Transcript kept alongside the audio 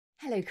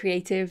Hello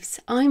creatives,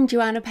 I'm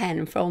Joanna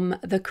Penn from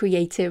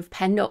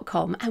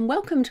thecreativepenn.com and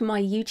welcome to my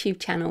YouTube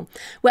channel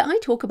where I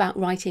talk about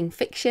writing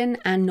fiction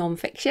and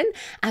non-fiction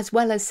as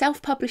well as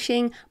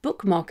self-publishing,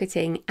 book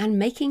marketing and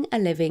making a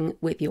living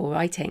with your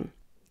writing.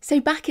 So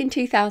back in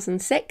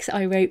 2006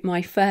 I wrote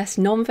my first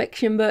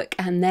non-fiction book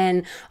and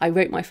then I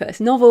wrote my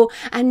first novel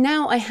and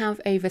now I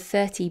have over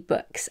 30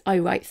 books. I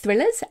write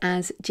thrillers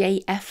as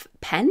J.F.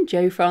 Penn,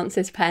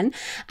 Frances Penn,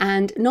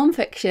 and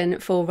non-fiction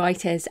for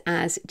writers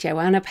as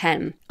Joanna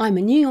Penn. I'm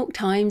a New York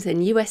Times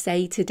and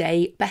USA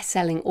Today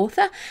best-selling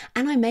author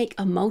and I make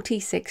a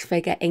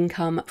multi-six-figure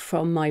income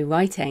from my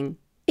writing.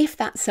 If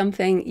that's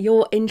something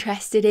you're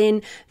interested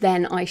in,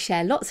 then I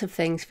share lots of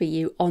things for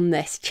you on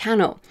this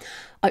channel.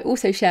 I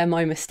also share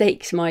my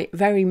mistakes, my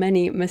very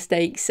many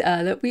mistakes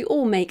that we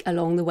all make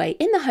along the way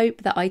in the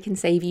hope that I can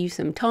save you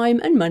some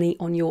time and money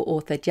on your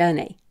author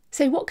journey.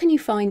 So what can you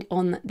find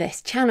on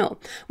this channel?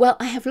 Well,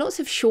 I have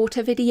lots of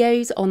shorter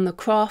videos on the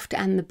craft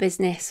and the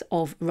business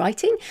of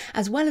writing,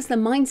 as well as the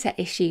mindset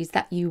issues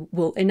that you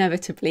will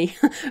inevitably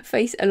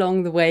face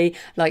along the way,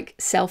 like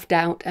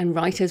self-doubt and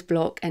writer's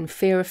block and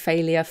fear of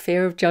failure,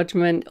 fear of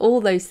judgment, all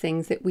those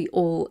things that we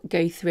all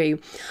go through.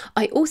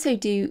 I also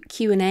do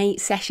Q&A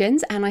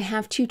sessions and I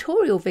have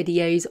tutorial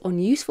videos on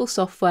useful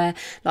software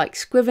like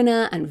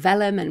Scrivener and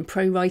Vellum and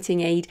Pro Writing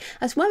Aid,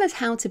 as well as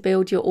how to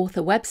build your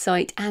author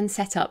website and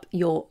set up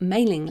your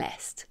mailing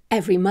list.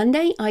 Every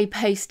Monday I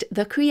post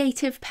the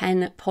Creative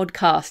Penn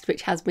Podcast,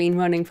 which has been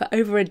running for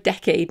over a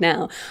decade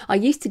now. I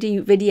used to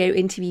do video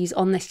interviews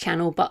on this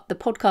channel, but the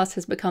podcast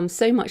has become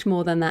so much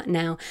more than that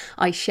now.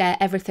 I share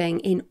everything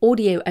in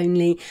audio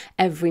only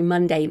every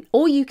Monday,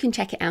 or you can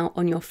check it out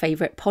on your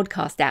favourite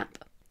podcast app.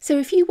 So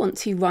if you want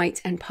to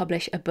write and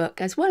publish a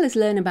book as well as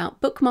learn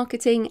about book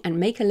marketing and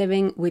make a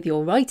living with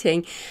your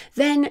writing,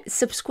 then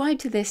subscribe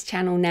to this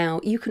channel now.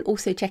 You can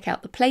also check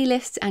out the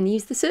playlists and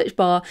use the search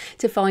bar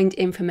to find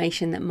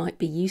information that might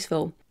be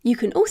useful. You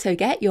can also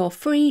get your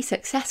free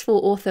Successful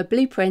Author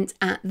Blueprint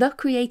at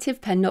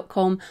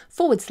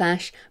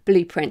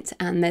thecreativeprenn.com/blueprint,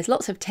 and there's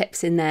lots of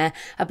tips in there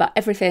about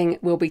everything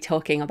we'll be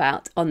talking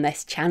about on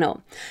this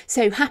channel.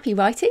 So happy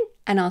writing,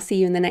 and I'll see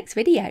you in the next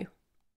video.